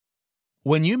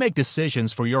When you make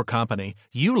decisions for your company,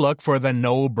 you look for the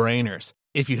no-brainers.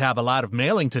 If you have a lot of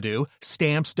mailing to do,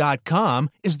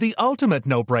 Stamps.com is the ultimate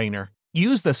no-brainer.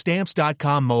 Use the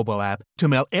Stamps.com mobile app to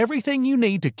mail everything you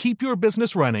need to keep your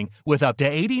business running with up to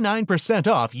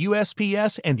 89% off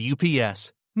USPS and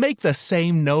UPS. Make the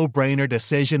same no-brainer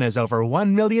decision as over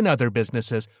 1 million other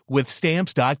businesses with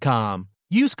Stamps.com.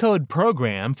 Use code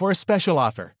PROGRAM for a special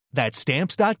offer. That's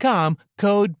Stamps.com,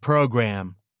 code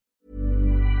PROGRAM.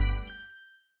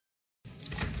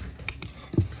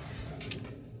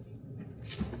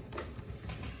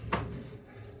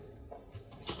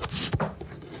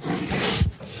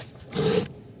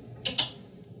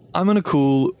 I'm on a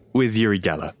call with Uri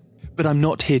Geller, but I'm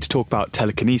not here to talk about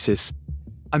telekinesis.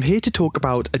 I'm here to talk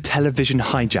about a television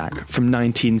hijack from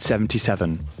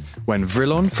 1977, when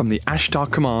Vrillon from the Ashtar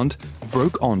Command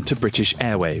broke onto British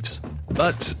airwaves.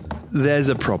 But there's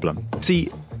a problem. See,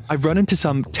 I've run into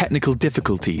some technical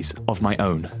difficulties of my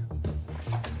own.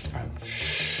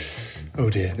 Oh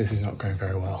dear, this is not going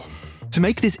very well. To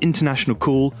make this international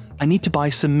call, I need to buy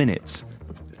some minutes.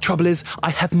 Trouble is,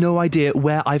 I have no idea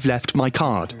where I've left my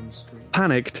card.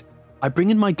 Panicked, I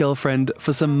bring in my girlfriend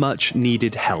for some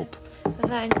much-needed help.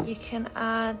 Then you can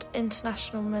add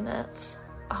international minutes,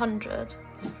 100.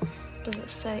 Does it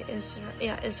say Israel?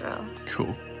 Yeah, Israel.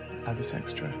 Cool. Add this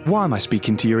extra. Why am I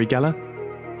speaking to Uri Geller?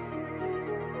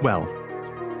 Well,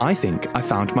 I think I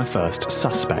found my first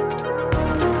suspect.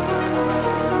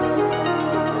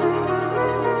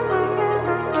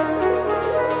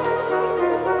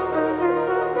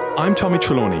 I'm Tommy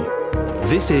Trelawney.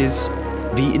 This is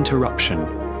The Interruption,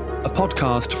 a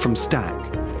podcast from Stack.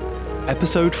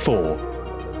 Episode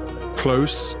 4,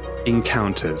 Close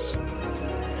Encounters.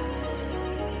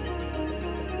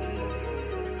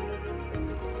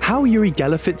 How Uri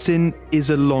Geller fits in is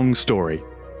a long story,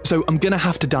 so I'm going to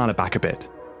have to dial it back a bit.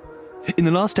 In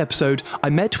the last episode,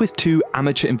 I met with two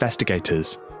amateur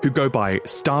investigators who go by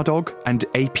Stardog and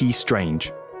AP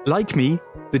Strange. Like me,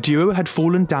 the duo had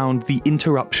fallen down the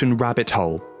Interruption rabbit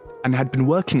hole and had been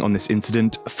working on this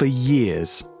incident for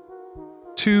years.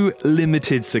 To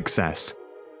limited success.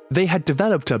 They had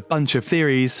developed a bunch of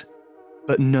theories,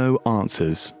 but no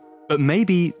answers. But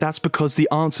maybe that's because the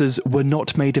answers were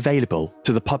not made available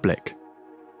to the public.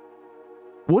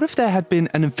 What if there had been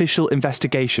an official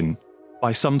investigation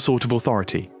by some sort of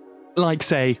authority? Like,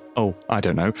 say,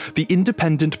 the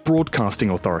Independent Broadcasting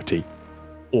Authority,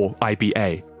 or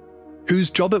IBA,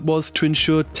 whose job it was to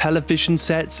ensure television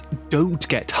sets don't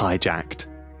get hijacked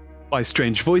by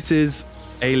strange voices,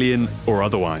 alien or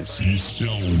otherwise. Be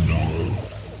still now,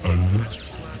 and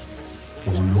rest,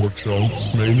 for your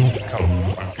chance may not come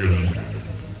again.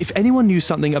 If anyone knew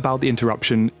something about the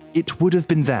interruption, it would have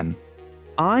been them.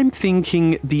 I'm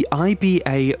thinking the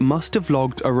IBA must have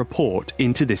logged a report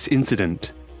into this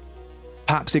incident.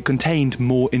 Perhaps it contained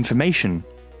more information.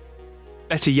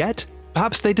 Better yet,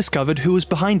 perhaps they discovered who was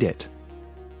behind it.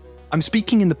 I'm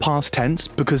speaking in the past tense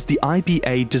because the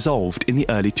IBA dissolved in the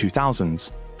early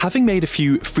 2000s. Having made a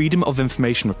few Freedom of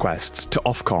Information requests to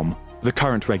Ofcom, the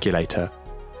current regulator,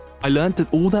 I learned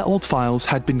that all their old files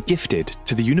had been gifted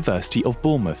to the University of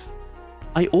Bournemouth.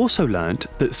 I also learned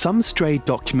that some strayed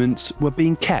documents were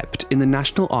being kept in the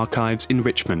National Archives in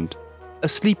Richmond, a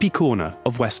sleepy corner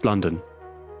of West London.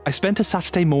 I spent a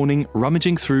Saturday morning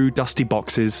rummaging through dusty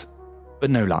boxes, but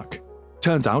no luck.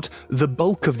 Turns out, the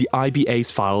bulk of the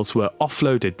IBA's files were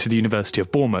offloaded to the University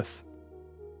of Bournemouth.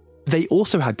 They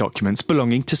also had documents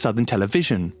belonging to Southern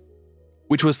Television,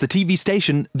 which was the TV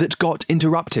station that got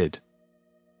interrupted.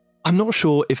 I'm not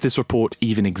sure if this report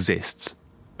even exists,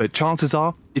 but chances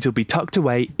are it'll be tucked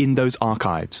away in those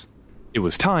archives. It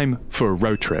was time for a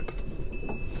road trip.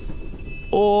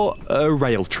 Or a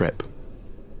rail trip.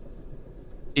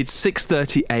 It's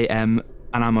 6:30 a.m.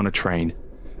 and I'm on a train.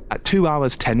 At 2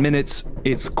 hours 10 minutes,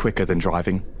 it's quicker than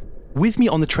driving. With me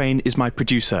on the train is my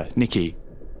producer, Nikki.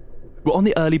 We're on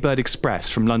the Early Bird Express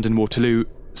from London Waterloo,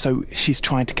 so she's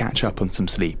trying to catch up on some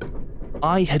sleep.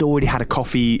 I had already had a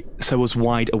coffee, so was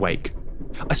wide awake.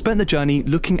 I spent the journey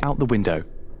looking out the window,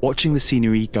 watching the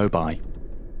scenery go by.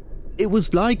 It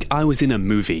was like I was in a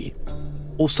movie,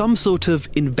 or some sort of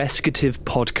investigative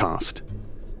podcast,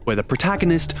 where the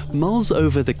protagonist mulls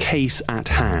over the case at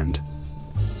hand.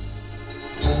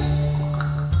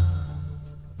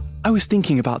 I was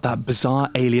thinking about that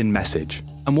bizarre alien message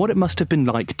and what it must have been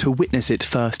like to witness it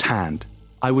firsthand.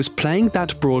 I was playing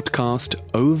that broadcast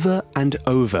over and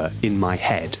over in my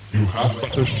head. You have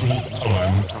but a short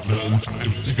time to learn to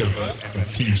live together in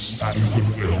peace and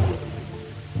goodwill.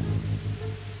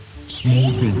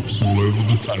 Small groups all over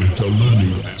the planet are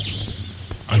learning this,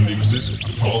 and exist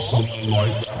to pass on the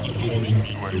light of the dawning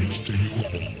new age to you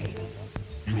all.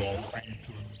 are free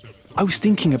to accept. I was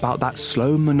thinking about that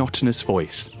slow, monotonous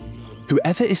voice.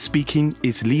 Whoever is speaking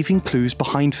is leaving clues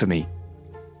behind for me.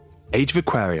 Age of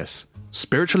Aquarius,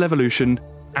 spiritual evolution,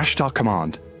 Ashtar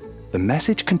command. The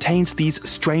message contains these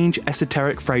strange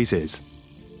esoteric phrases.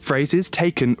 Phrases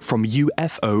taken from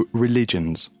UFO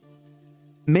religions.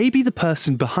 Maybe the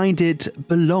person behind it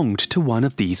belonged to one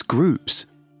of these groups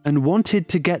and wanted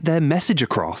to get their message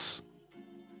across.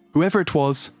 Whoever it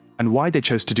was, and why they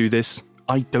chose to do this,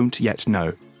 I don't yet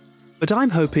know. But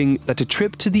I'm hoping that a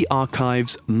trip to the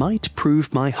archives might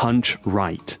prove my hunch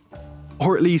right.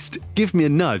 Or at least give me a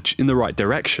nudge in the right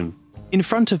direction. In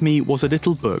front of me was a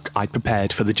little book I'd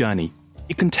prepared for the journey.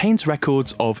 It contains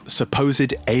records of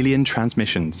supposed alien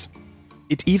transmissions.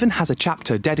 It even has a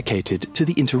chapter dedicated to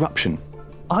the Interruption.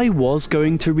 I was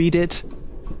going to read it,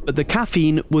 but the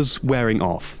caffeine was wearing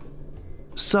off.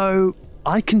 So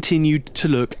I continued to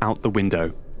look out the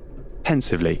window,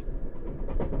 pensively.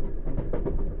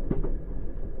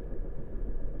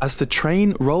 As the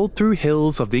train rolled through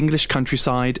hills of the English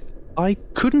countryside, I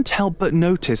couldn't help but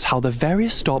notice how the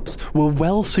various stops were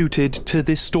well suited to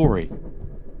this story.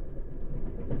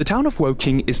 The town of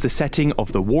Woking is the setting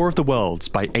of The War of the Worlds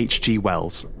by H.G.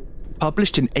 Wells.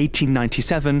 Published in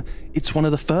 1897, it's one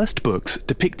of the first books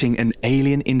depicting an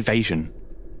alien invasion.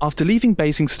 After leaving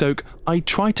Basingstoke, I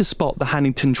tried to spot the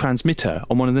Hannington transmitter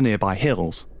on one of the nearby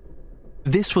hills.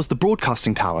 This was the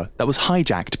broadcasting tower that was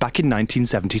hijacked back in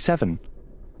 1977.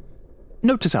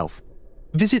 Note to self,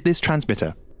 visit this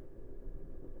transmitter.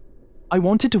 I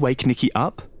wanted to wake Nikki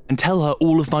up and tell her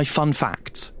all of my fun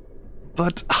facts,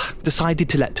 but decided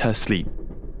to let her sleep.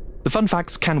 The fun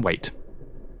facts can wait.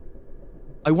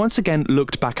 I once again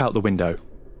looked back out the window.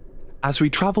 As we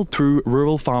travelled through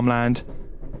rural farmland,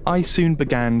 I soon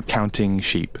began counting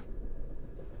sheep.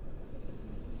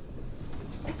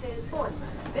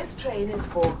 This train is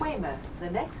for Weymouth. The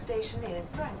next station is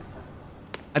Branksome.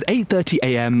 At 8:30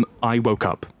 a.m, I woke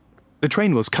up. The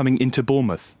train was coming into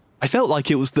Bournemouth. I felt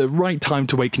like it was the right time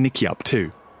to wake Nikki up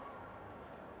too.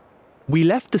 We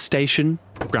left the station,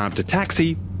 grabbed a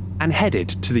taxi, and headed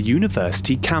to the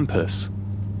university campus.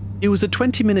 It was a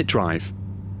 20-minute drive,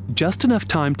 just enough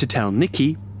time to tell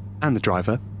Nikki, and the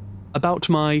driver, about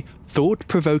my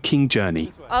thought-provoking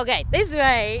journey. Okay, this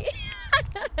way.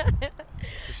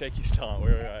 It's a shaky start.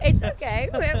 We're all right. It's okay.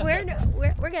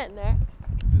 We're getting there.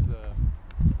 This is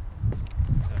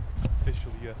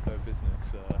official UFO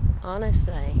business.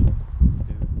 Honestly. Let's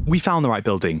do this. We found the right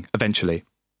building, eventually.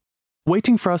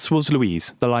 Waiting for us was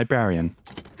Louise, the librarian,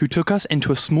 who took us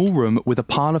into a small room with a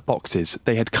pile of boxes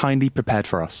they had kindly prepared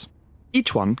for us.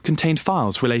 Each one contained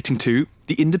files relating to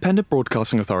the Independent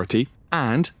Broadcasting Authority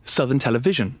and Southern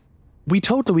Television. We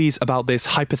told Louise about this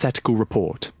hypothetical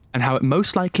report and how it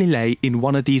most likely lay in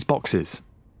one of these boxes.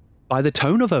 By the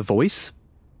tone of her voice,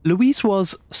 Louise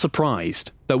was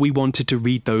surprised that we wanted to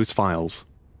read those files.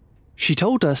 She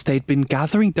told us they'd been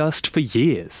gathering dust for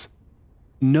years.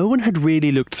 No one had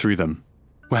really looked through them.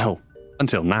 Well,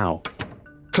 until now.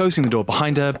 Closing the door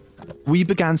behind her, we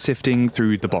began sifting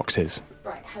through the boxes.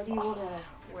 Right, how do you want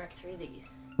to work through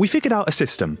these? We figured out a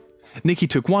system. Nikki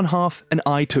took one half and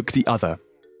I took the other.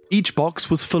 Each box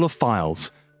was full of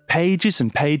files, pages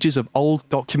and pages of old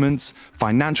documents,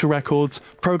 financial records,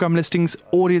 program listings,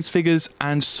 audience figures,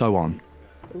 and so on.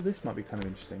 Oh, this might be kind of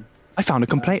interesting. I found a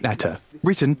complaint letter,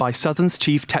 written by Southern's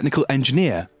chief technical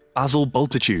engineer, Basil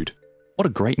Bultitude. What a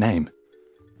great name.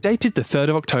 Dated the 3rd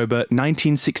of October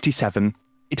 1967,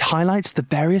 it highlights the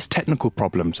various technical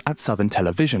problems at Southern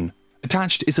Television.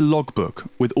 Attached is a logbook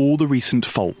with all the recent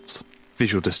faults.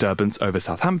 Visual disturbance over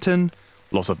Southampton,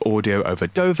 loss of audio over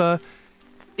Dover.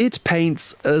 It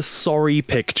paints a sorry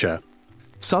picture.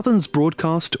 Southern's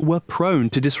broadcasts were prone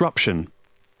to disruption.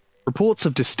 Reports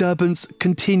of disturbance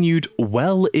continued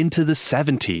well into the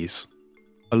 70s.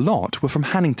 A lot were from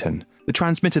Hannington, the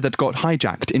transmitter that got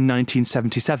hijacked in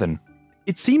 1977.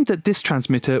 It seemed that this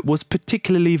transmitter was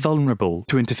particularly vulnerable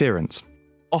to interference.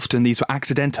 Often these were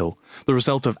accidental, the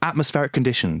result of atmospheric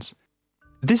conditions.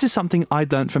 This is something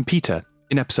I'd learnt from Peter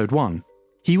in episode 1.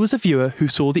 He was a viewer who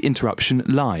saw the interruption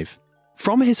live.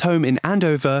 From his home in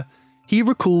Andover, he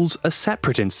recalls a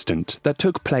separate incident that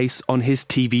took place on his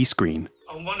TV screen.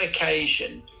 On one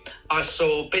occasion, I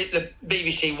saw the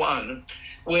BBC One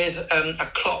with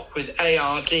a clock with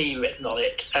ARD written on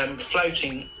it,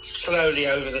 floating slowly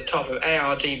over the top of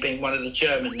ARD being one of the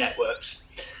German networks,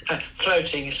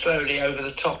 floating slowly over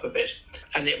the top of it.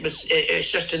 And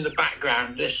it's just in the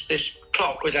background, this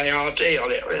clock with ARD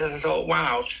on it. I thought,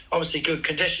 wow, obviously good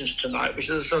conditions tonight, which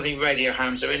is something radio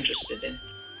hams are interested in.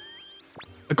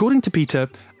 According to Peter,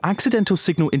 accidental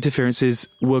signal interferences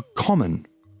were common.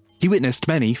 He witnessed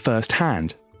many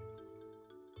firsthand.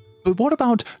 But what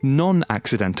about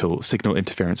non-accidental signal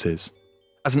interferences?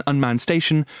 As an unmanned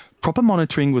station, proper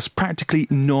monitoring was practically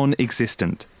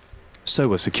non-existent. So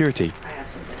was security. I have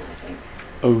something, I think.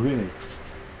 Oh, really?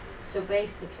 So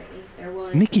basically, there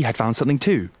was... Nikki had found something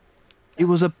too. It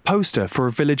was a poster for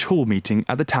a village hall meeting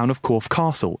at the town of Corfe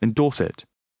Castle in Dorset.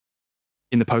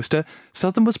 In the poster,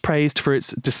 Southern was praised for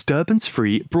its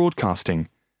disturbance-free broadcasting.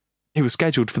 It was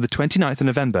scheduled for the 29th of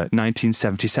November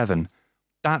 1977.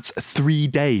 That's 3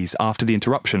 days after the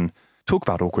interruption. Talk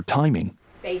about awkward timing.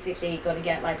 Basically going to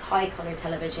get like high colour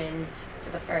television for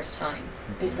the first time.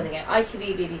 It was going to get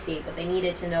ITV, BBC, but they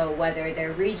needed to know whether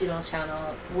their regional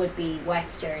channel would be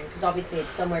Western, because obviously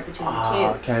it's somewhere between the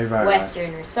two. Okay, right,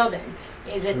 Western or Southern.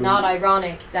 Is it not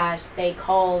ironic that they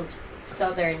called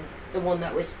Southern the one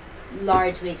that was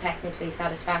largely technically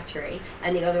satisfactory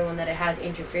and the other one that it had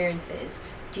interferences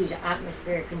due to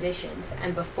atmospheric conditions,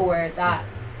 and before that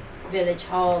village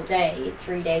hall day,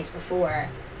 3 days before,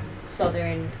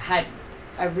 Southern had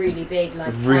a really big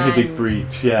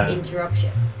breach, yeah.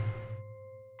 Interruption.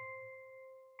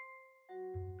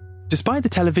 Despite the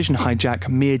television hijack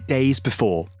mere days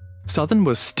before, Southern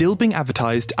was still being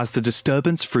advertised as the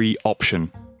disturbance-free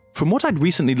option. From what I'd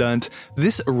recently learned,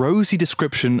 this rosy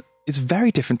description is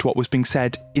very different to what was being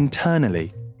said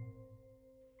internally.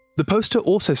 The poster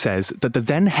also says that the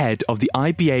then head of the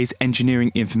IBA's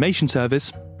Engineering Information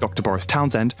Service, Dr. Boris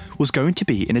Townsend, was going to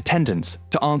be in attendance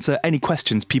to answer any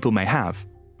questions people may have.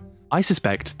 I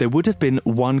suspect there would have been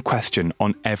one question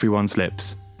on everyone's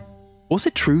lips. Was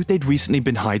it true they'd recently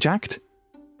been hijacked?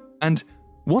 And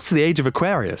what's the age of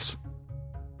Aquarius?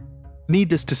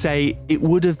 Needless to say, it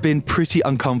would have been pretty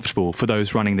uncomfortable for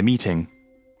those running the meeting.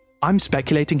 I'm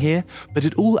speculating here, but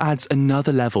it all adds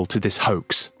another level to this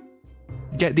hoax.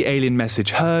 Get the alien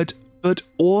message heard, but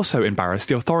also embarrass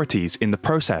the authorities in the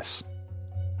process.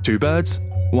 2 birds,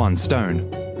 1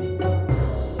 stone.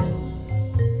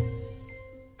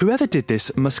 Whoever did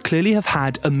this must clearly have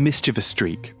had a mischievous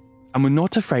streak, and were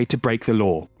not afraid to break the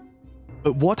law.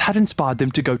 But what had inspired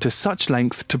them to go to such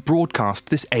length to broadcast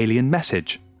this alien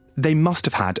message? They must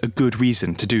have had a good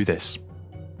reason to do this.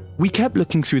 We kept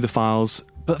looking through the files,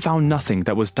 but found nothing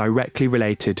that was directly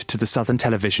related to the Southern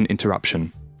Television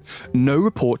interruption. No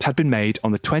report had been made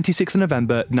on the 26th of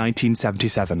November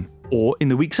 1977, or in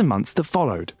the weeks and months that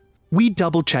followed. We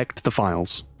double-checked the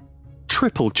files.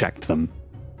 Triple-checked them.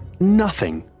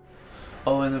 Nothing.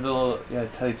 Oh, in the little,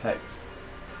 teletext.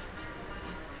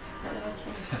 How do I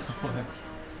change that?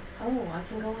 Oh, I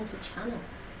can go into channels.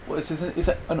 What is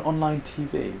it an online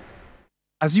TV?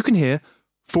 As you can hear,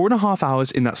 4.5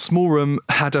 hours in that small room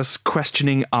had us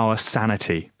questioning our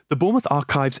sanity. The Bournemouth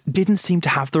archives didn't seem to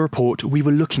have the report we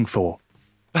were looking for.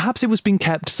 Perhaps it was being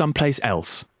kept someplace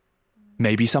else.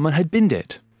 Maybe someone had binned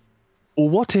it. Or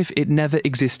what if it never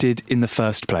existed in the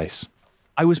first place?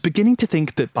 I was beginning to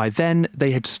think that by then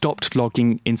they had stopped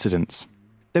logging incidents.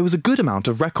 There was a good amount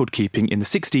of record keeping in the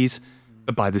 60s,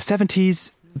 but by the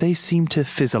 70s, they seemed to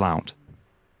fizzle out.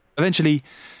 Eventually,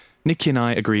 Nikki and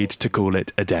I agreed to call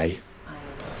it a day. I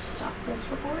will stop this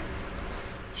report.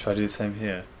 Should I do the same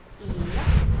here?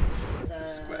 Yes,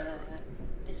 this one.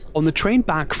 On the train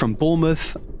back from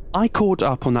Bournemouth, I caught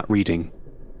up on that reading.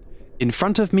 In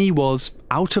front of me was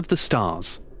Out of the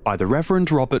Stars by the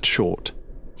Reverend Robert Short.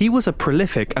 He was a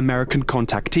prolific American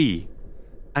contactee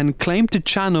and claimed to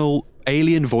channel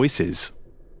alien voices.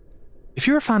 If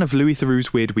you're a fan of Louis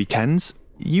Theroux's Weird Weekends,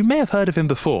 you may have heard of him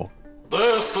before.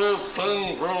 This is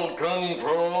Central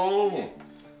Control.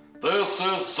 This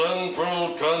is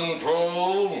Central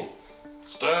Control.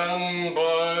 Stand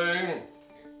by.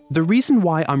 The reason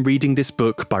why I'm reading this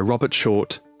book by Robert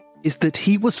Short is that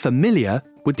he was familiar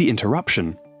with the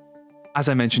interruption. As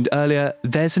I mentioned earlier,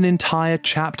 there's an entire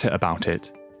chapter about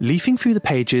it. Leafing through the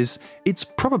pages, it's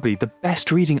probably the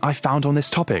best reading I've found on this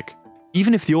topic,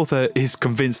 even if the author is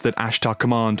convinced that Ashtar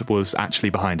Command was actually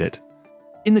behind it.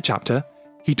 In the chapter,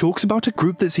 he talks about a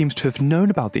group that seems to have known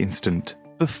about the incident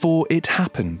before it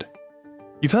happened.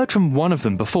 You've heard from one of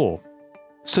them before,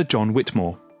 Sir John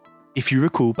Whitmore. If you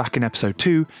recall back in episode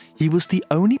 2, he was the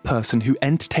only person who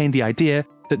entertained the idea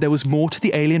that there was more to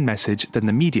the alien message than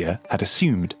the media had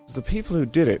assumed. The people who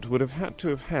did it would have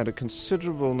had a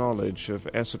considerable knowledge of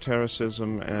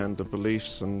esotericism and the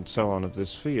beliefs and so on of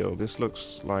this field. This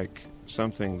looks like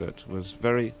something that was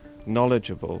very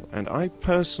knowledgeable, and I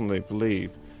personally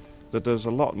believe that there's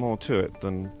a lot more to it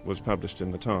than was published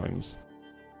in the Times.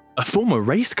 A former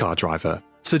race car driver,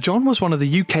 Sir John was one of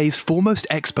the UK's foremost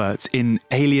experts in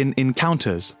alien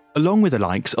encounters, along with the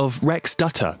likes of Rex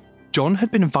Dutter. John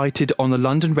had been invited on the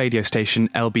London radio station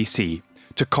LBC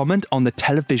to comment on the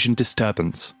television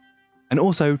disturbance, and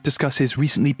also discuss his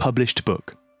recently published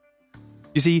book.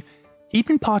 You see, he'd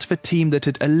been part of a team that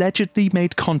had allegedly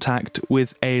made contact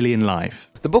with alien life.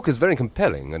 The book is very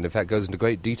compelling and in fact goes into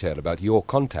great detail about your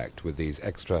contact with these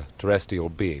extraterrestrial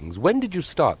beings. When did you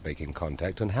start making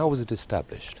contact and how was it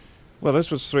established? Well,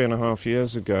 this was 3.5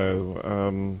 years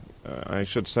ago. I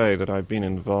should say that I've been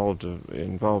involved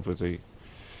with the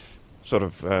sort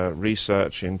of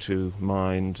research into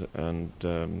mind and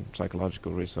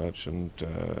psychological research and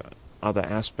other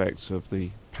aspects of the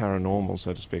paranormal,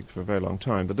 so to speak, for a very long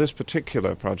time. But this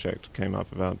particular project came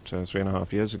up about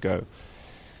 3.5 years ago.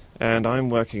 And I'm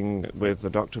working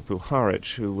with Dr.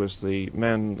 Puharich, who was the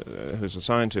man who's a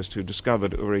scientist who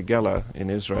discovered Uri Geller in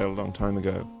Israel a long time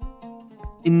ago.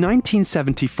 In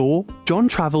 1974, John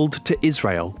travelled to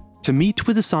Israel to meet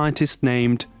with a scientist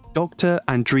named Dr.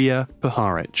 Andrea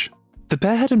Puharich. The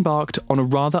pair had embarked on a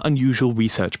rather unusual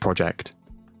research project.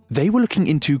 They were looking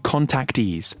into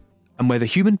contactees and whether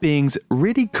human beings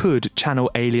really could channel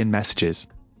alien messages.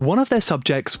 One of their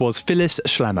subjects was Phyllis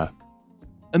Schlemmer,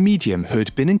 a medium who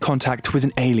had been in contact with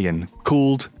an alien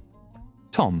called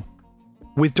Tom.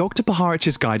 With Dr.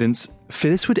 Puharich's guidance,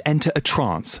 Phyllis would enter a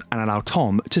trance and allow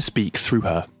Tom to speak through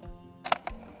her.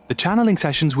 The channeling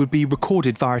sessions would be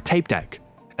recorded via a tape deck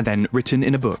and then written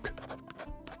in a book.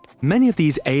 Many of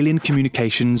these alien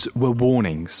communications were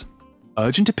warnings,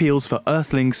 urgent appeals for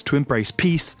Earthlings to embrace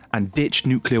peace and ditch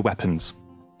nuclear weapons.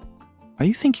 Are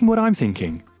you thinking what I'm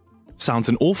thinking? Sounds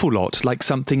an awful lot like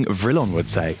something Vrillon would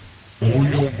say. All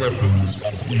your weapons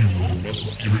of evil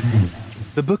must be removed.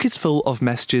 The book is full of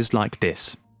messages like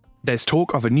this. There's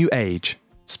talk of a new age,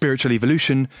 spiritual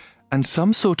evolution, and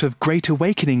some sort of great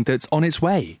awakening that's on its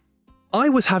way. I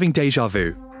was having déjà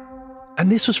vu. And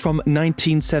this was from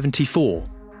 1974,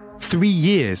 3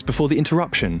 years before the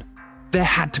interruption. There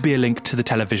had to be a link to the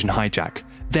television hijack.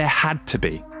 There had to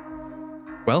be.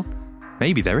 Well,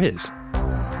 maybe there is.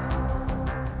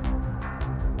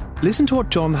 Listen to what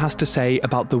John has to say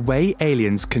about the way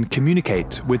aliens can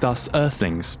communicate with us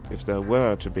Earthlings. If there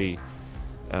were to be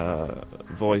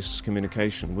voice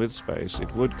communication with space,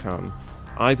 it would come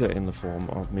either in the form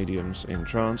of mediums in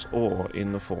trance or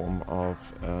in the form of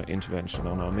intervention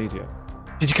on our media.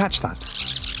 Did you catch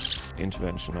that?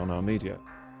 Intervention on our media.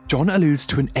 John alludes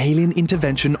to an alien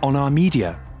intervention on our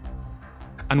media.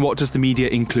 And what does the media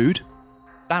include?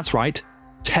 That's right,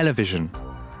 television.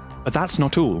 But that's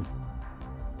not all.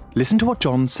 Listen to what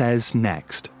John says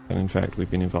next. And in fact, we've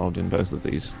been involved in both of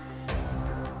these.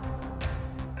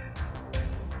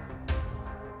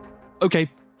 Okay,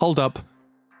 hold up.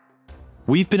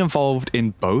 We've been involved in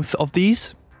both of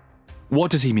these?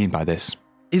 What does he mean by this?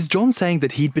 Is John saying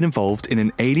that he'd been involved in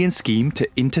an alien scheme to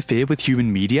interfere with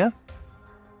human media?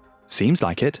 Seems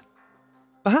like it.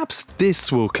 Perhaps this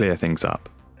will clear things up.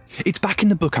 It's back in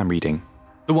the book I'm reading,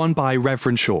 the one by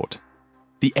Reverend Short.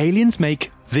 The aliens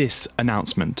make this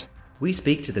announcement. We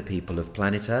speak to the people of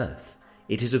planet Earth.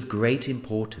 It is of great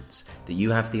importance that you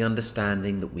have the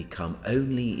understanding that we come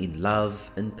only in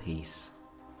love and peace.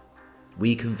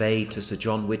 We convey to Sir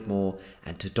John Whitmore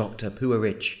and to Dr.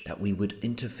 Puharich that we would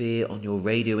interfere on your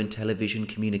radio and television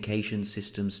communication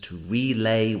systems to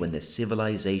relay when the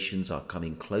civilizations are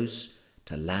coming close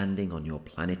to landing on your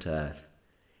planet Earth.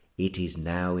 It is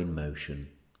now in motion.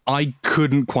 I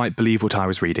couldn't quite believe what I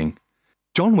was reading.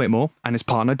 John Whitmore and his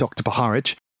partner, Dr.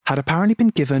 Puharich, had apparently been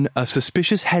given a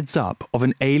suspicious heads-up of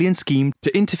an alien scheme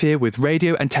to interfere with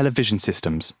radio and television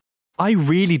systems. I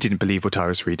really didn't believe what I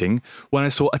was reading when I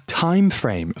saw a time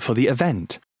frame for the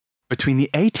event, between the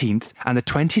 18th and the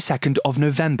 22nd of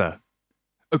November.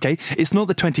 Okay, it's not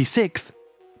the 26th,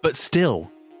 but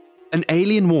still. An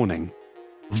alien warning,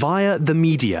 via the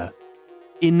media,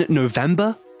 in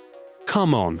November?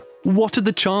 Come on, what are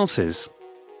the chances?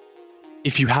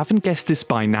 If you haven't guessed this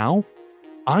by now,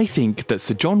 I think that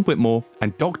Sir John Whitmore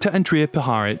and Dr. Andrea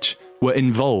Puharich were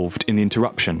involved in the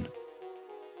interruption.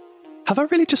 Have I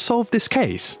really just solved this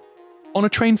case? On a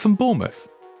train from Bournemouth?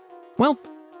 Well,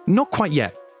 not quite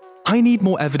yet. I need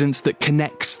more evidence that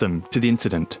connects them to the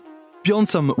incident, beyond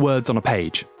some words on a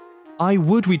page. I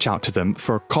would reach out to them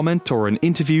for a comment or an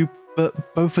interview,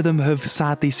 but both of them have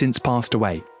sadly since passed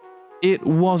away. It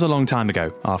was a long time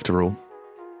ago, after all.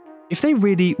 If they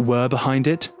really were behind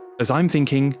it, as I'm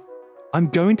thinking, I'm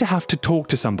going to have to talk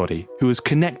to somebody who is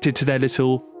connected to their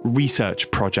little research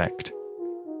project.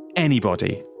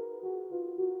 Anybody.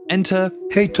 Enter...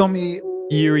 Hey, Tommy.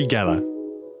 Uri Geller.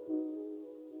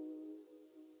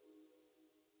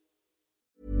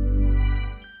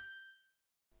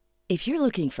 If you're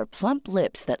looking for plump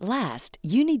lips that last,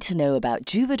 you need to know about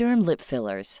Juvederm lip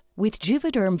fillers. With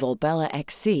Juvederm Volbella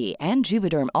XC and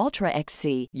Juvederm Ultra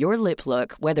XC, your lip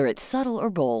look, whether it's subtle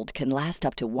or bold, can last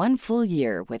up to 1 full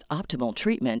year with optimal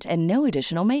treatment and no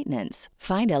additional maintenance.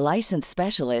 Find a licensed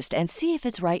specialist and see if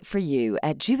it's right for you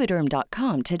at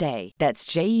Juvederm.com today. That's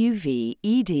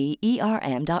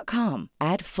JUVEDERM.com.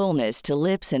 Add fullness to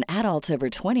lips in adults over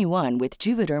 21 with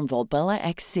Juvederm Volbella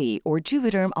XC or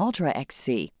Juvederm Ultra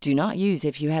XC. Do not use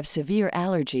if you have severe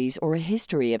allergies or a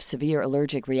history of severe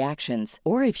allergic reactions,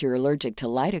 or if you're allergic to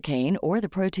lidocaine or the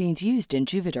proteins used in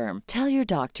Juvederm. Tell your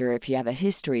doctor if you have a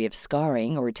history of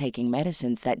scarring or taking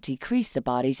medicines that decrease the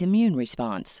body's immune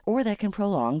response or that can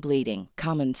prolong bleeding.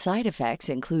 Common side effects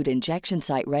include injection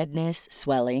site redness,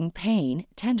 swelling, pain,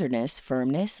 tenderness,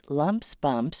 firmness, lumps,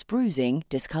 bumps, bruising,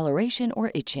 discoloration,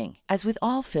 or itching. As with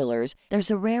all fillers, there's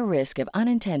a rare risk of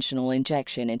unintentional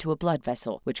injection into a blood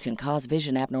vessel, which can cause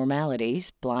vision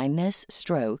abnormalities, blindness,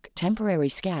 stroke, temporary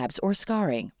scabs, or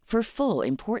scarring. For full,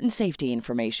 important safety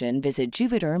information, visit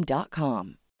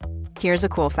Juvederm.com. Here's a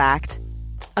cool fact.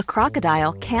 A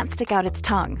crocodile can't stick out its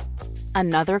tongue.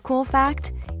 Another cool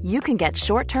fact, you can get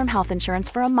short-term health insurance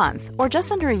for a month or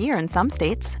just under a year in some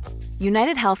states.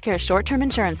 United Healthcare short-term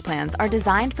insurance plans are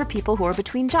designed for people who are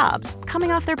between jobs, coming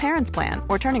off their parents' plan,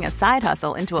 or turning a side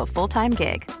hustle into a full-time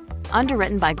gig.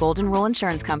 Underwritten by Golden Rule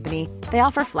Insurance Company, they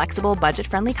offer flexible,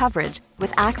 budget-friendly coverage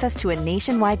with access to a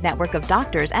nationwide network of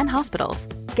doctors and hospitals.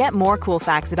 Get more cool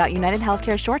facts about United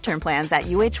Healthcare short-term plans at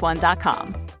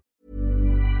uh1.com.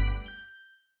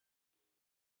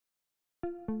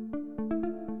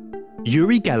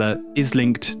 Uri Geller is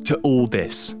linked to all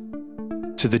this,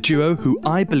 to the duo who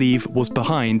I believe was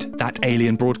behind that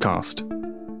alien broadcast.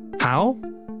 How?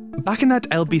 Back in that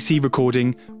LBC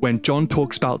recording, when John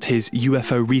talks about his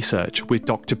UFO research with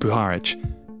Dr. Puharich,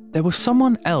 there was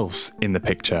someone else in the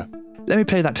picture. Let me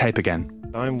play that tape again.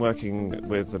 I'm working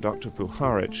with Dr.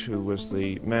 Puharich, who was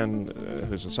the man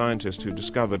who's a scientist who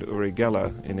discovered Uri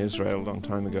Geller in Israel a long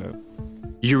time ago.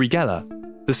 Uri Geller,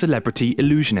 the celebrity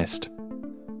illusionist.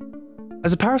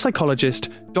 As a parapsychologist,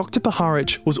 Dr.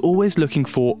 Puharich was always looking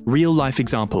for real-life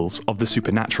examples of the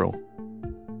supernatural.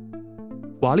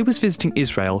 While he was visiting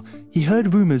Israel, he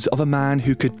heard rumours of a man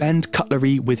who could bend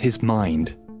cutlery with his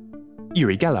mind.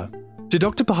 Uri Geller. To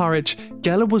Dr. Puharich,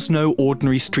 Geller was no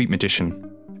ordinary street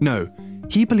magician. No,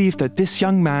 he believed that this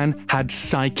young man had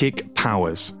psychic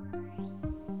powers.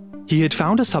 He had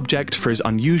found a subject for his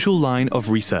unusual line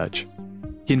of research.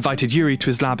 He invited Uri to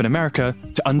his lab in America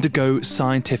to undergo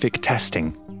scientific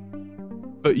testing.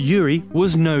 But Uri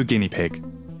was no guinea pig.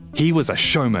 He was a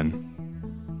showman.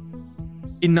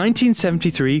 In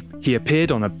 1973, he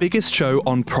appeared on the biggest show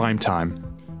on primetime,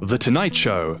 The Tonight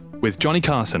Show, with Johnny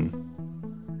Carson.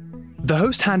 The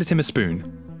host handed him a spoon,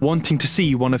 wanting to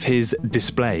see one of his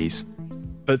displays.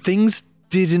 But things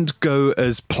didn't go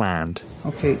as planned.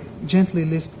 Okay, gently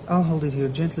lift. I'll hold it here.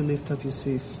 Gently lift up. You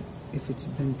see if it's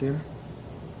bent there.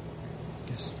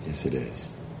 Yes. Yes, it is.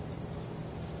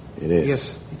 It is.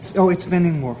 Yes. It's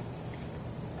bending more.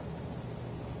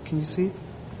 Can you see it?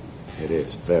 It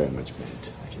is very much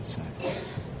bent, I should say.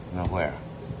 Now where?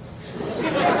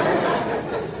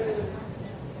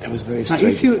 It was very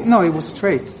straight. No, it was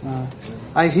straight.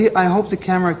 I hope the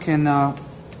camera can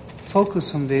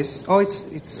focus on this. Oh, it's.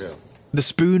 Yeah. The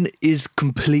spoon is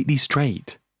completely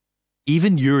straight.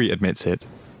 Even Uri admits it.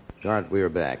 Sarge, we are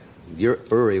back.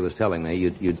 Uri was telling me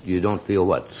you don't feel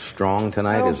what, strong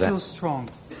tonight? I don't feel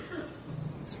strong.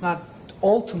 It's not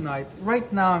all tonight.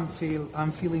 Right now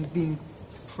I'm feeling being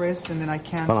pressed, and then I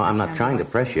can't. Well, I'm not trying to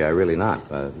press you. I really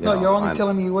not. No, you're only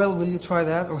telling me. Well, will you try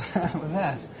that or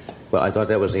that? Well, I thought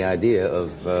that was the idea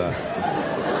of. No,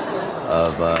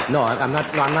 I'm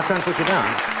not. No, I'm not trying to push you down.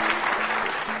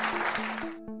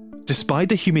 Despite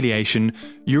the humiliation,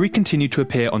 Uri continued to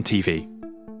appear on TV.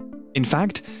 In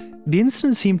fact, the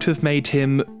incident seemed to have made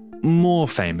him more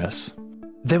famous.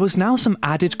 There was now some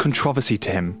added controversy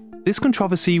to him. This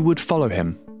controversy would follow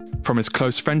him, from his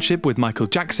close friendship with Michael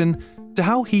Jackson to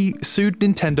how he sued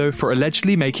Nintendo for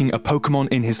allegedly making a Pokemon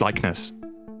in his likeness.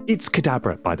 It's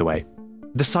Kadabra, by the way,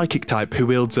 the psychic type who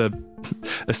wields a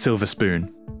silver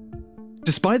spoon.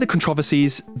 Despite the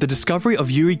controversies, the discovery of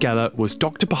Uri Geller was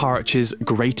Dr. Puharich's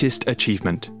greatest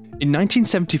achievement. In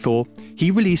 1974,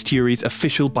 he released Uri's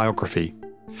official biography,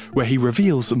 where he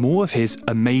reveals more of his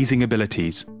amazing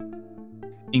abilities,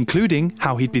 including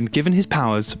how he'd been given his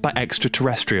powers by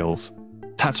extraterrestrials.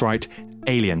 That's right,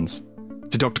 aliens.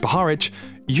 To Dr. Puharich,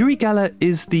 Uri Geller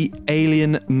is the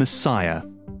alien messiah.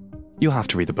 You'll have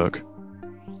to read the book.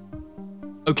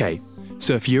 Okay,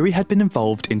 so if Uri had been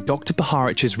involved in Dr.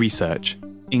 Puharich's research,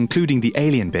 including the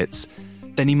alien bits,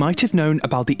 then he might have known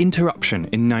about the interruption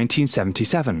in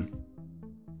 1977.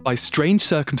 By strange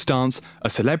circumstance, a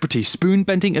celebrity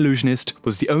spoon-bending illusionist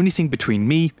was the only thing between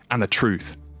me and the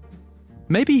truth.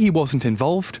 Maybe he wasn't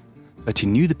involved, but he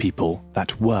knew the people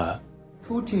that were.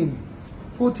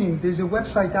 Putin, there's a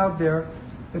website out there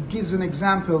that gives an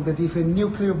example that if a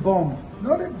nuclear bomb,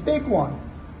 not a big one,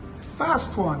 a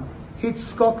fast one, hits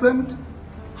Scotland,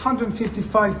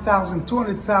 155,000,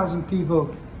 200,000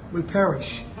 people will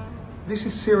perish. This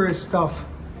is serious stuff,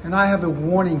 and I have a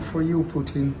warning for you,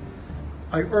 Putin.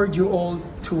 I urge you all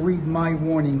to read my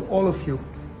warning, all of you,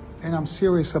 and I'm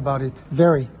serious about it,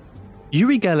 very.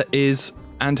 Uri Geller is,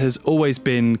 and has always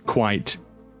been, quite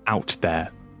out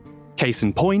there. Case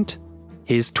in point,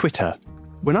 his Twitter.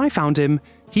 When I found him,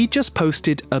 he just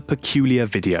posted a peculiar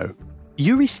video.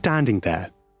 Yuri's standing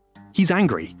there. He's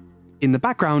angry. In the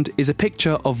background is a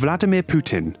picture of Vladimir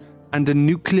Putin and a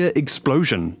nuclear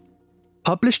explosion.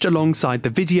 Published alongside the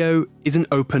video is an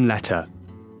open letter.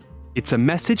 It's a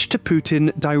message to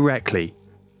Putin directly,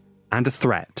 and a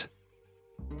threat.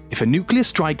 If a nuclear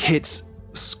strike hits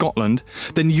Scotland,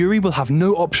 then Yuri will have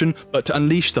no option but to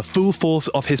unleash the full force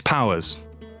of his powers.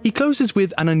 He closes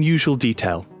with an unusual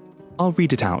detail. I'll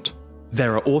read it out.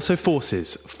 There are also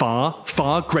forces far,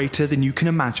 far greater than you can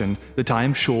imagine that I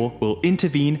am sure will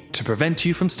intervene to prevent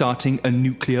you from starting a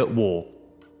nuclear war.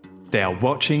 They are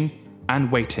watching and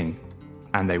waiting,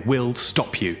 and they will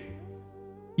stop you.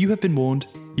 You have been warned,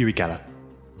 Uri Geller.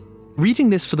 Reading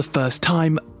this for the first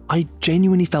time, I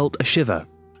genuinely felt a shiver.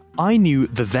 I knew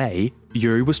the they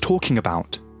Yuri was talking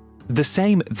about. The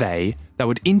same they that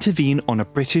would intervene on a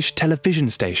British television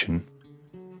station.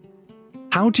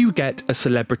 How do you get a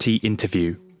celebrity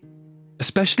interview?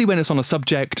 Especially when it's on a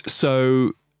subject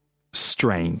so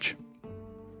strange.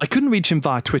 I couldn't reach him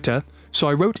via Twitter, so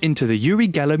I wrote into the Uri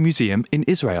Geller Museum in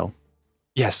Israel.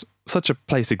 Yes, such a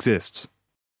place exists.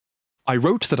 I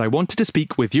wrote that I wanted to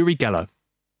speak with Uri Geller,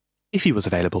 if he was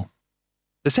available.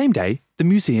 The same day, the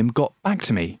museum got back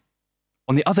to me.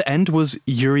 On the other end was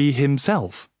Yuri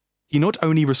himself. He not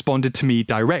only responded to me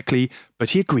directly,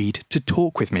 but he agreed to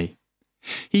talk with me.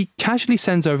 He casually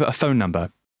sends over a phone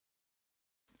number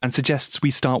and suggests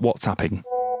we start WhatsApping.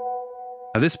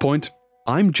 At this point,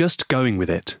 I'm just going with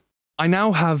it. I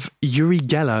now have Uri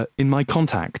Geller in my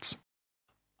contacts.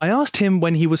 I asked him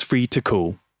when he was free to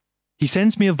call. He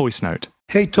sends me a voice note.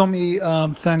 Hey Tommy,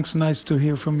 thanks, nice to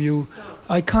hear from you.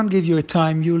 I can't give you a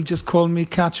time, you'll just call me,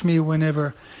 catch me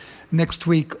whenever. Next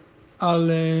week,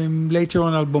 later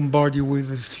on I'll bombard you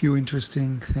with a few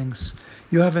interesting things.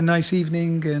 You have a nice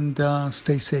evening and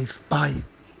stay safe. Bye.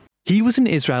 He was in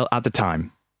Israel at the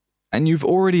time, and you've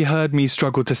already heard me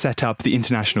struggle to set up the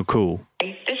international call.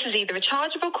 This is either a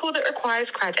chargeable call that requires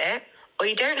credit, or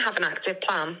you don't have an active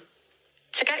plan.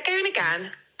 To get going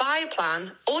again, buy a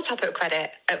plan or top up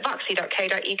credit at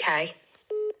voxy.co.uk.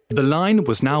 The line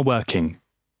was now working.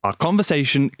 Our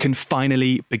conversation can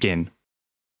finally begin.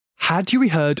 Had Yuri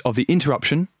heard of the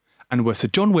interruption, and were Sir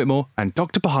John Whitmore and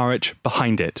Dr. Puharich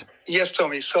behind it? Yes,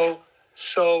 Tommy. So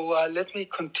let me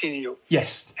continue.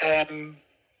 Yes.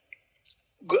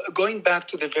 Going back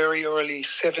to the very early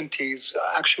 70s,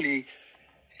 actually,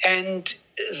 and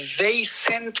they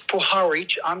sent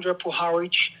Andrei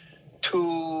Puharich,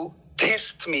 to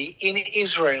test me in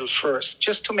Israel first,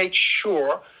 just to make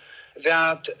sure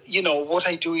that, what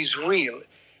I do is real.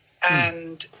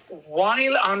 And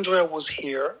while Andrea was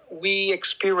here, we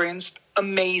experienced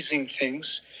amazing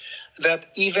things that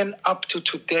even up to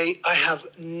today, I have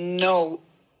I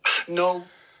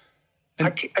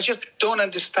just don't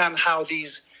understand how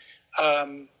these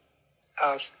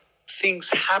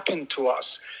things happen to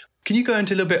us. Can you go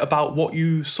into a little bit about what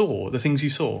you saw, the things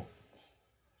you saw?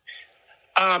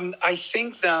 I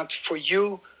think that for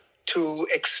you to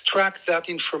extract that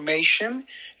information,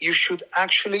 you should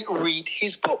actually read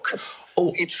his book.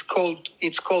 Oh. It's called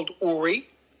Uri,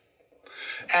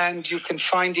 and you can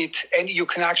find it, and you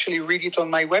can actually read it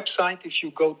on my website. If you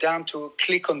go down to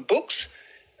click on books,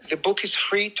 the book is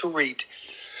free to read.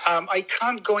 I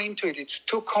can't go into it. It's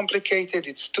too complicated.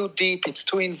 It's too deep. It's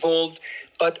too involved.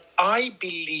 But I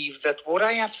believe that what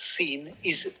I have seen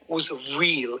was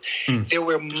real. There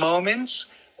were moments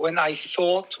when I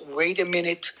thought, wait a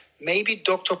minute, maybe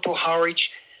Dr. Puharich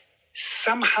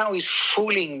somehow is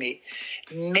fooling me.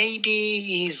 Maybe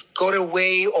he's got a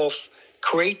way of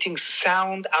creating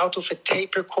sound out of a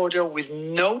tape recorder with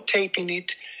no tape in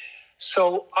it.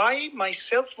 So I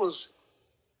myself was,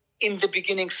 in the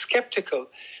beginning, skeptical.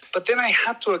 But then I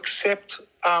had to accept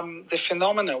the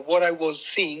phenomena. What I was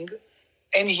seeing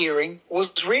and hearing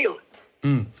was real.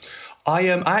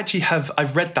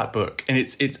 I've read that book, and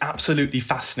it's absolutely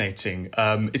fascinating.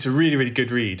 It's a really, really good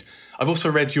read. I've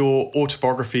also read your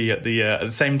autobiography at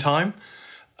the same time.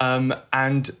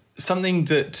 And something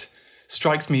that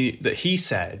strikes me that he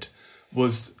said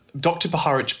was Dr.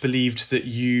 Baharich believed that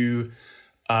you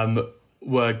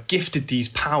were gifted these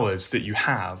powers that you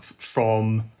have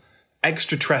from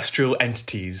extraterrestrial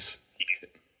entities.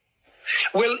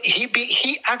 Well,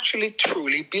 he actually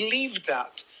truly believed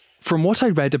that. From what I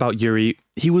read about Yuri,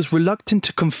 he was reluctant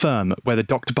to confirm whether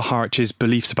Dr. Baharich's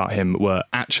beliefs about him were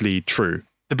actually true.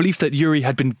 The belief that Yuri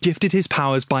had been gifted his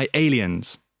powers by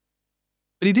aliens.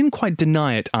 But he didn't quite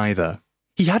deny it either.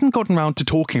 He hadn't gotten round to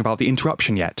talking about the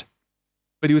interruption yet.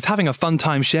 But he was having a fun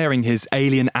time sharing his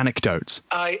alien anecdotes.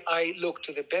 I look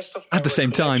to the best of my At the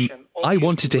same time, I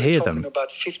wanted to hear them.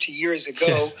 About 50 years ago.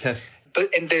 Yes.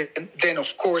 But and then,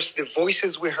 of course, the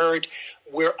voices we heard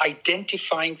were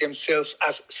identifying themselves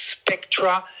as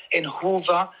Spectra and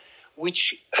Hoover,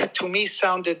 which to me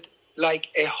sounded like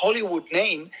a Hollywood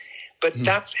name. But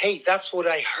that's what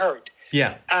I heard.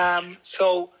 Yeah.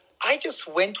 So I just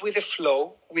went with the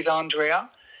flow with Andrea.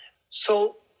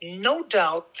 So no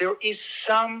doubt there is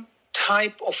some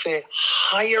type of a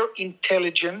higher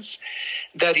intelligence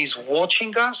that is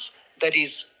watching us, that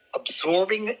is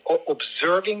absorbing or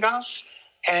observing us.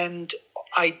 And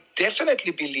I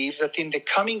definitely believe that in the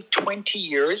coming 20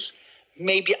 years,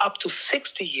 maybe up to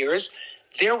 60 years,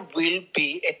 there will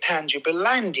be a tangible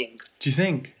landing. Do you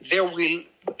think? There will,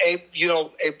 a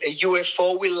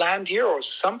UFO will land here, or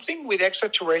something with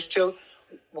extraterrestrial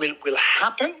will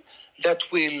happen that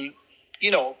will,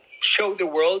 show the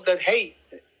world that, hey,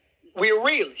 we're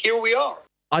real. Here we are.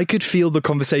 I could feel the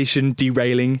conversation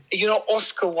derailing.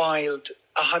 Oscar Wilde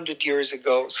 100 years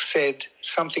ago said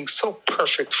something so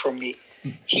perfect for me.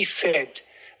 He said,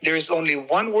 there is only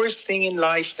one worse thing in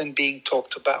life than being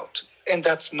talked about, and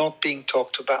that's not being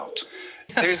talked about.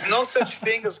 There is no such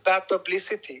thing as bad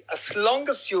publicity. As long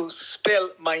as you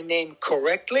spell my name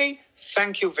correctly,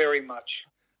 thank you very much.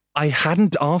 I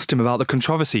hadn't asked him about the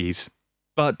controversies,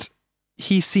 but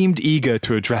he seemed eager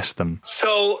to address them.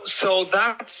 So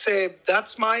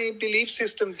that's my belief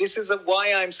system. This is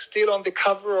why I'm still on the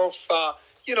cover of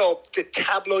the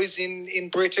tabloids in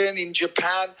Britain, in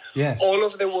Japan, all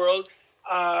over the world,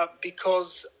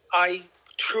 because I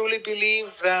truly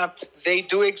believe that they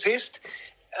do exist.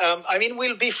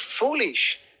 We'll be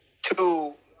foolish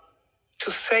to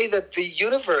say that the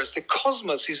universe, the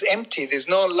cosmos is empty. There's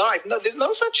no life. No, there's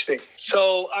no such thing.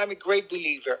 So I'm a great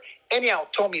believer. Anyhow,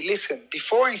 Tommy, listen,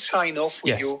 before I sign off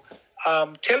with you,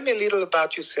 tell me a little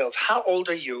about yourself. How old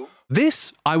are you?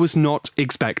 This I was not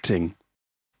expecting.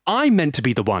 I meant to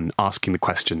be the one asking the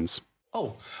questions.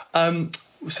 So I'm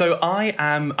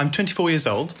 24 years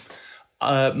old.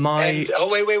 Wait,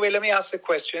 let me ask the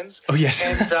questions. Oh, yes.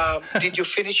 And did you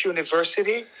finish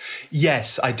university?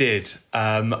 Yes, I did.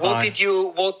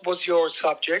 What was your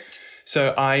subject?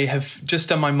 So I have just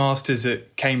done my master's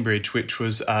at Cambridge, which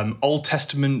was Old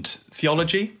Testament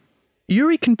theology.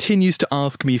 Yuri continues to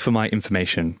ask me for my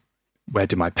information. Where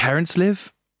do my parents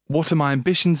live? What are my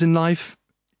ambitions in life?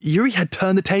 Yuri had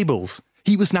turned the tables.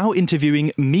 He was now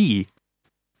interviewing me.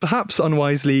 Perhaps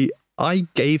unwisely, I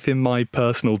gave him my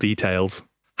personal details.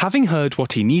 Having heard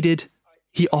what he needed,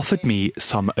 he offered me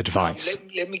some advice.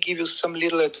 Let me give you some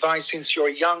little advice. Since you're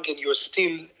young and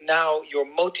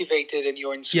you're motivated and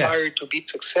you're inspired to be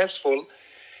successful.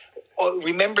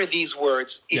 Remember these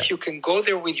words. If you can go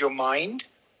there with your mind,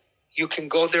 you can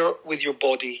go there with your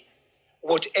body.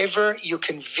 Whatever you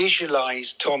can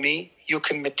visualize, Tommy, you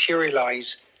can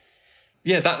materialize.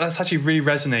 Yeah, that's actually really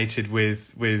resonated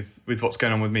with what's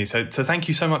going on with me. So thank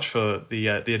you so much for the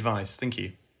advice. Thank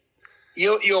you.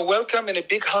 You're welcome, and a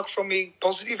big hug from me.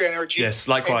 Positive energy. Yes,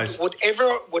 likewise. And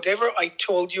whatever I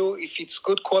told you, if it's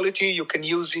good quality, you can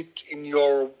use it in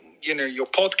your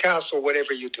podcast or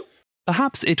whatever you do.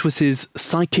 Perhaps it was his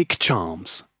psychic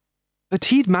charms that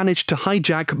he'd managed to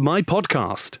hijack my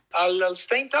podcast. I'll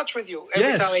stay in touch with you.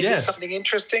 Every time I do something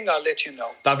interesting, I'll let you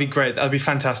know. That'd be great. That'd be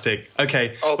fantastic.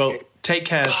 Okay. Well, take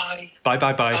care. Bye.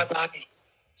 Bye. Bye.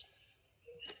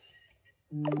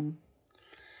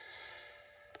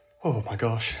 Oh my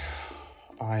gosh.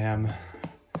 I am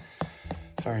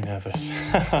very nervous.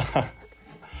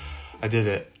 I did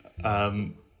it.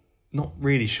 Not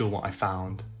really sure what I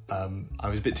found. I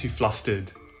was a bit too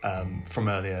flustered from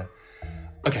earlier.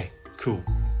 Okay, cool.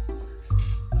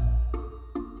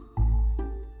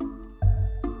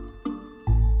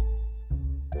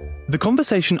 The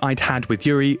conversation I'd had with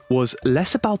Yuri was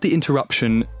less about the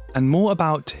interruption and more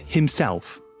about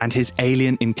himself and his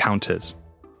alien encounters.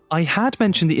 I had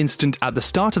mentioned the incident at the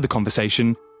start of the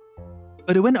conversation,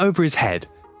 but it went over his head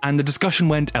and the discussion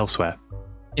went elsewhere.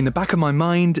 In the back of my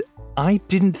mind, I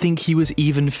didn't think he was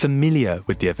even familiar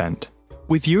with the event.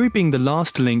 With Yuri being the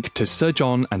last link to Sir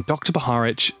John and Dr.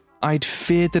 Baharich, I'd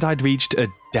feared that I'd reached a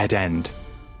dead end.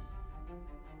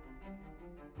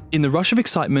 In the rush of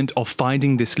excitement of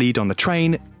finding this lead on the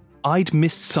train, I'd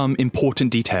missed some important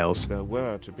details.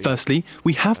 Firstly,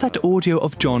 we have that audio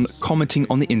of John commenting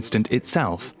on the incident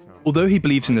itself. Although he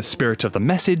believes in the spirit of the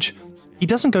message, he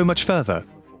doesn't go much further.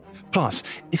 Plus,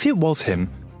 if it was him,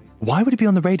 why would he be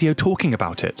on the radio talking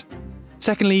about it?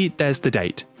 Secondly, there's the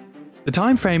date. The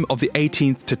time frame of the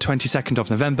 18th to 22nd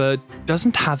of November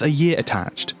doesn't have a year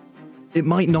attached. It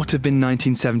might not have been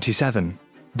 1977.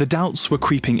 The doubts were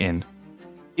creeping in.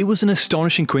 It was an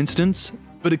astonishing coincidence,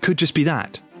 but it could just be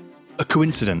that. A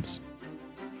coincidence.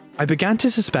 I began to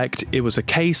suspect it was a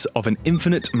case of an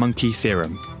infinite monkey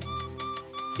theorem.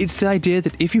 It's the idea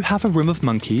that if you have a room of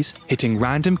monkeys hitting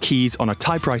random keys on a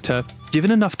typewriter,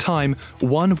 given enough time,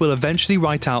 one will eventually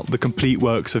write out the complete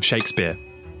works of Shakespeare.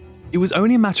 It was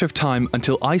only a matter of time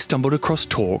until I stumbled across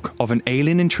talk of an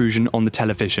alien intrusion on the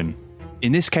television.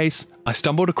 In this case, I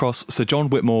stumbled across Sir John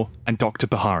Whitmore and Dr.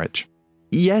 Baharich.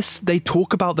 Yes, they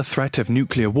talk about the threat of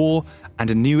nuclear war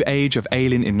and a new age of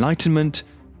alien enlightenment,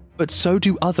 but so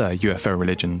do other UFO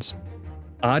religions.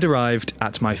 I'd arrived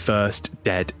at my first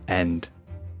dead end.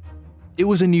 It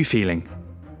was a new feeling,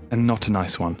 and not a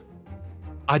nice one.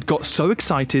 I'd got so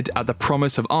excited at the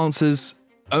promise of answers,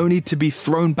 only to be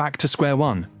thrown back to square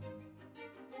one.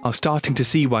 I was starting to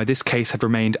see why this case had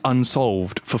remained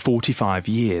unsolved for 45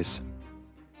 years.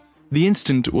 The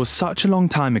incident was such a long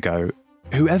time ago,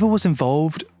 whoever was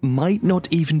involved might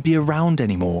not even be around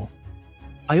anymore.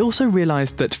 I also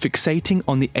realised that fixating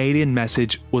on the alien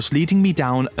message was leading me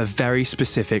down a very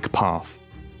specific path.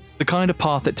 The kind of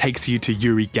path that takes you to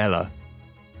Uri Geller.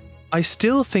 I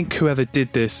still think whoever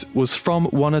did this was from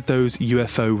one of those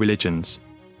UFO religions.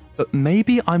 But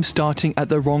maybe I'm starting at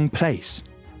the wrong place.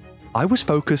 I was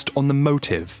focused on the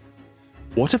motive.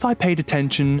 What if I paid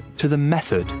attention to the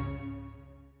method?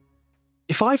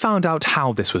 If I found out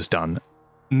how this was done,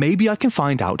 maybe I can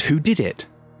find out who did it.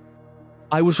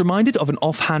 I was reminded of an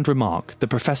offhand remark that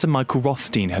Professor Michael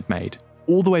Rothstein had made,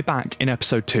 all the way back in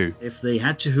episode 2. If they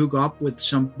had to hook up with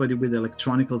somebody with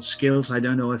electronical skills, I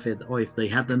don't know if they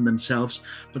had them themselves,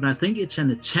 but I think it's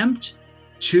an attempt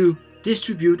to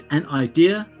distribute an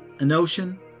idea, a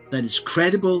notion that is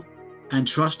credible and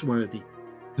trustworthy.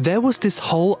 There was this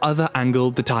whole other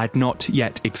angle that I had not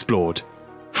yet explored.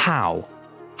 How?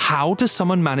 How does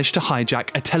someone manage to hijack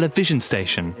a television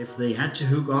station? If they had to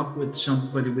hook up with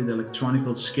somebody with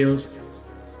electronical skills.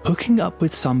 Hooking up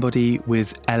with somebody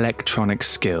with electronic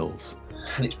skills.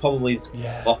 And it's probably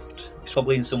loft. It's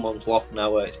probably in someone's loft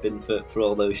now where it's been for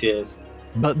all those years.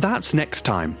 But that's next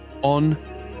time on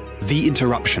The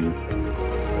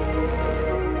Interruption.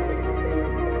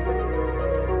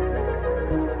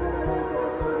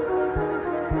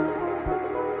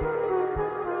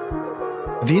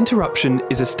 The Interruption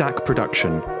is a Stack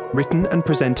production, written and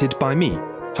presented by me,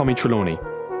 Tommy Trelawney.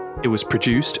 It was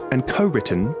produced and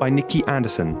co-written by Nikki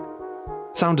Anderson.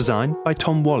 Sound design by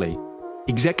Tom Wally.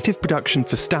 Executive production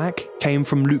for Stack came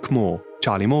from Luke Moore,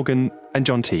 Charlie Morgan, and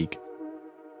John Teague.